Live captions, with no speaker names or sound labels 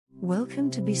Welcome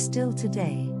to Be Still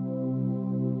today.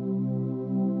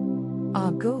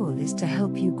 Our goal is to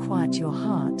help you quiet your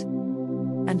heart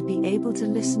and be able to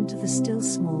listen to the still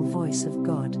small voice of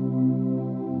God.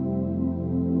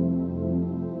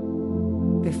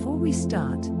 Before we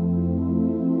start,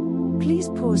 please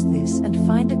pause this and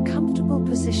find a comfortable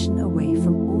position away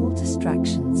from all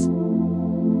distractions.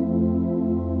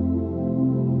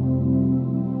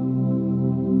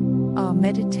 Our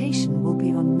meditation will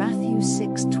be on Matthew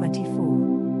 6:24.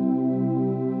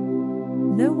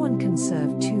 No one can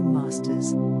serve two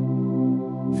masters,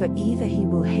 for either he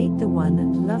will hate the one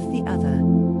and love the other,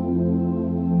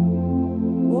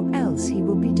 or else he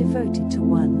will be devoted to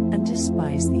one and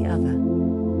despise the other.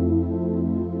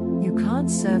 You can't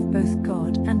serve both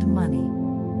God and money.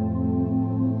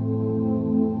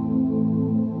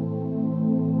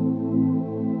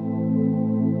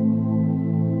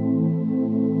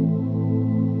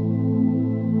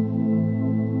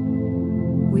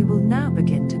 We will now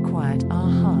begin to quiet our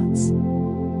hearts.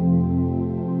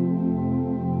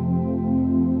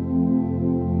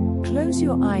 Close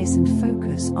your eyes and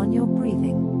focus on your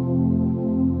breathing.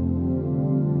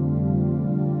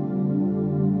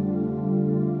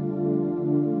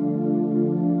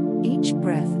 Each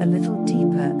breath a little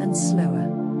deeper and slower.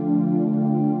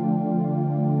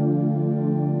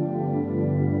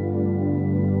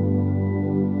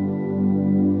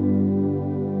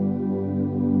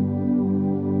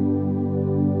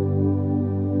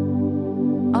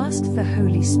 Ask the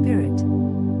Holy Spirit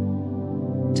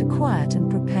to quiet and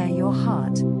prepare your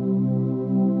heart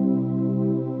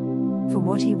for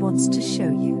what He wants to show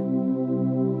you.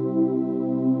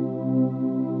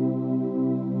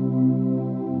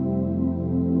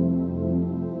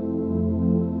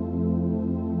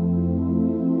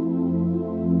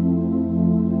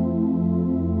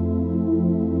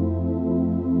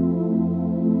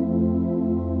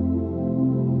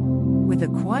 With a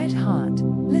quiet heart,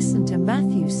 listen to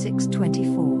Matthew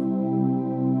 6:24.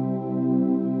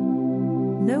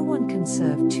 No one can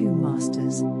serve two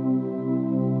masters,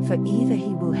 for either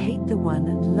he will hate the one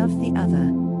and love the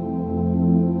other,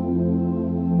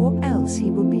 or else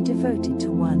he will be devoted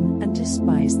to one and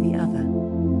despise the other.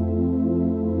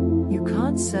 You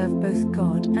can't serve both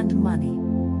God and money.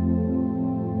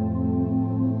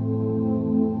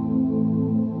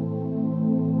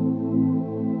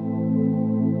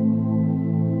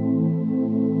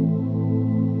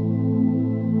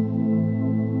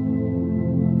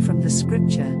 From the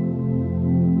scripture,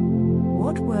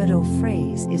 what word or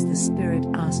phrase is the Spirit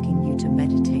asking you to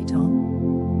meditate on?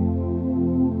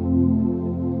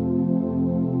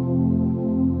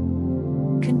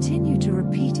 Continue to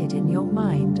repeat it in your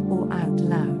mind or out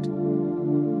loud.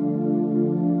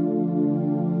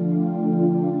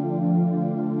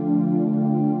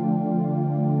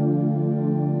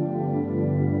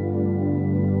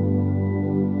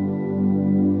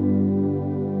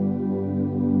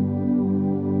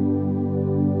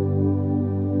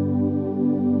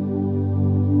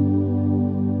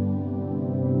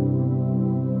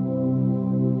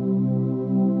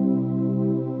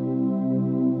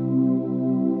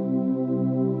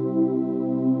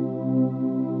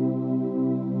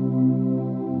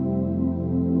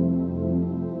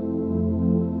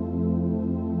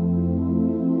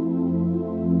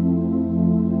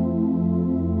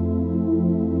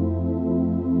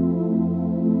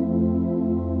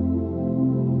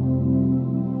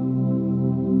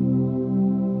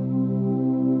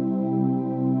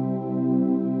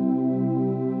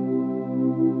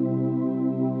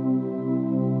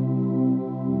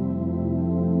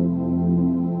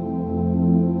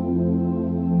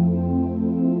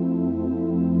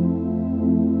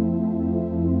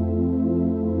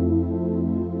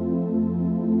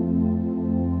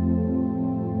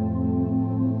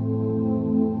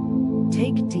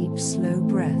 Take deep, slow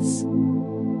breaths.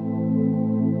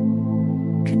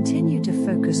 Continue to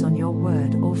focus on your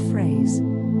word or phrase.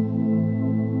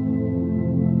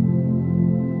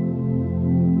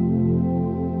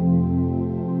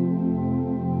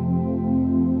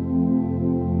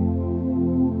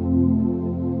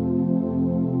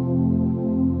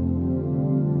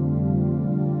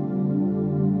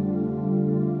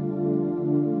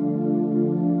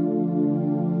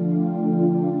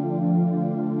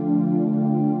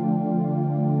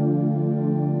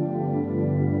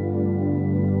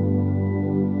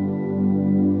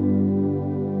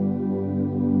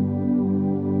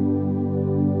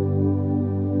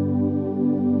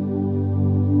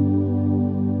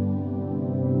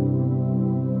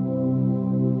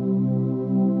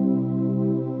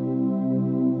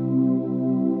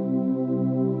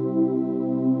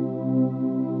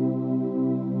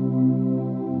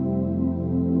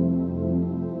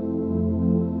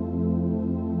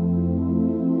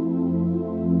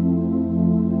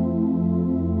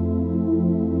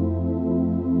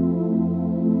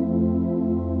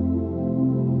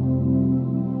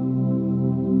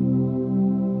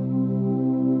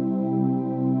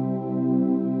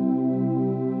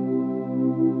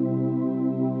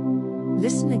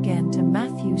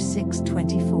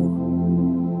 6:24.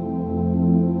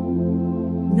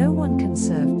 No one can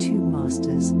serve two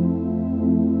masters,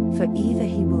 for either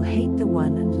he will hate the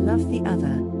one and love the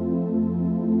other,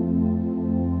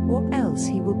 or else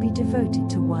he will be devoted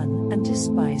to one and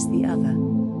despise the other.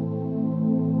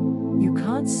 You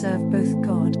can't serve both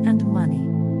God and money.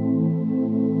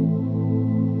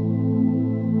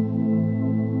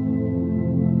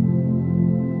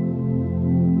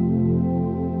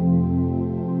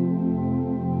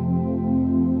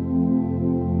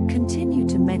 Continue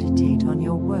to meditate on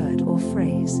your word or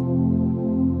phrase.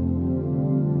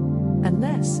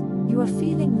 Unless you are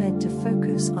feeling led to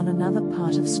focus on another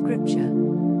part of Scripture.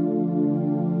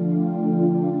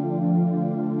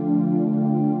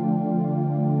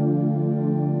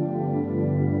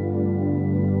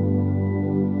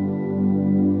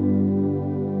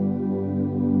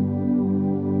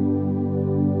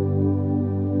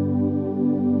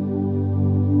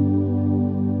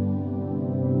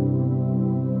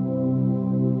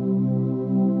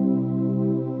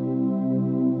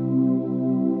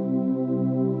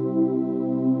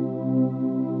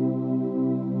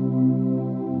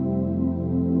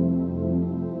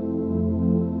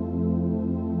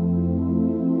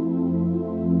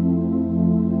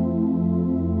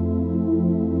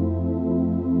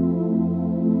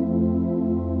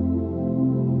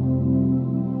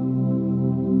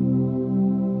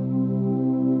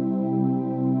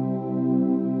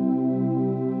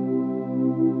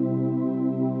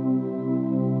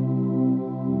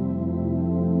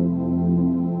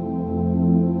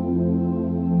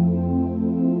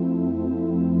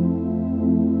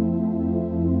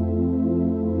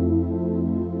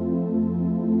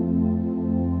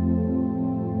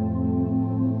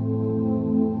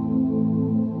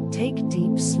 Take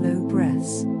deep, slow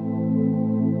breaths.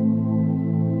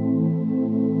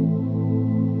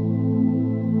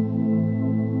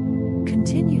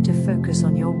 Continue to focus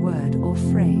on your word or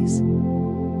phrase.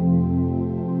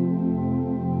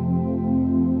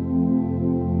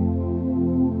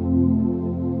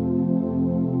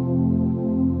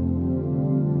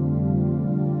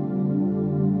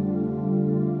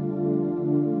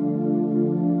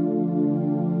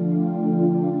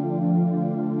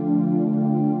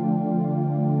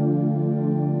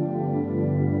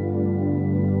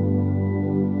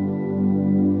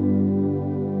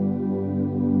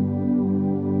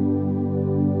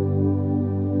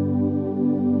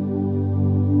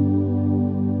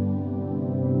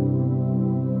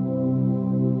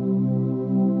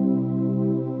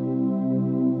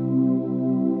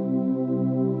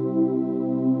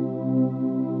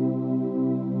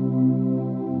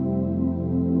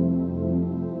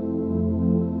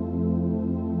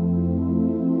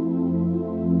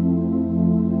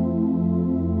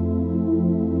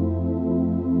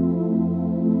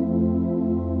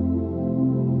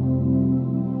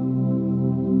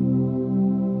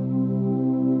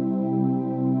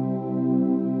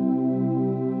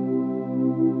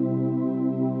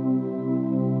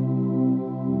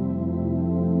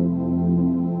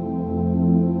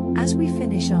 As we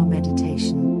finish our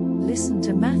meditation, listen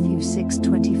to Matthew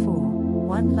 6:24,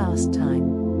 one last time.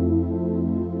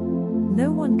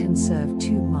 No one can serve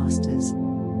two masters,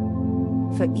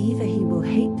 for either he will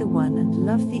hate the one and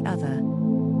love the other,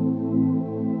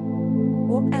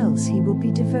 or else he will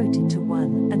be devoted to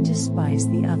one and despise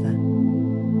the other.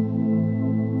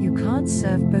 You can't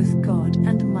serve both God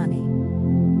and money.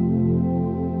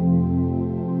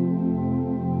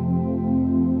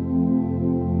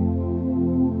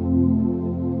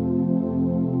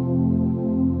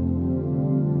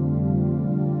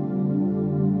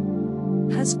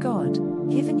 Has God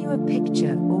given you a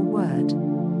picture or word?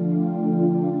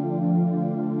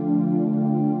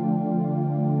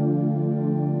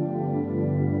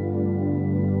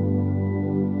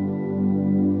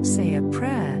 Say a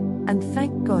prayer and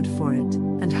thank God for it,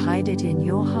 and hide it in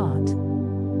your heart.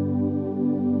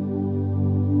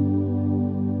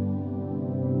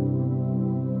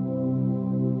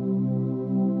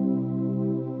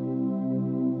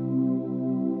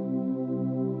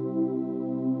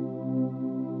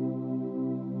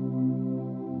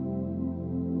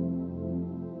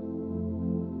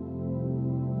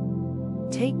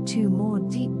 Take 2 more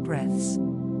deep breaths.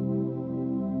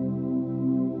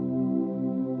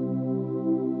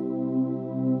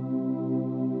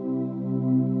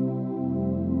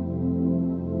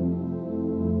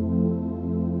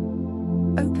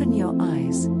 Open your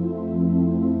eyes.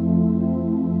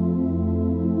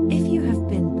 If you have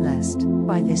been blessed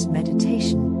by this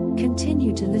meditation,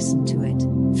 continue to listen to it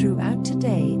throughout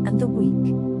today and the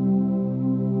week.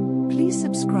 Please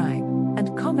subscribe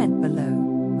and comment below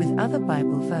with other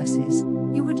Bible verses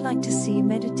you would like to see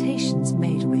meditations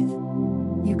made with.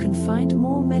 You can find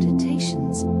more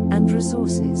meditations and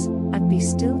resources at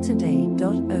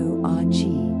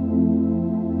bestilltoday.org.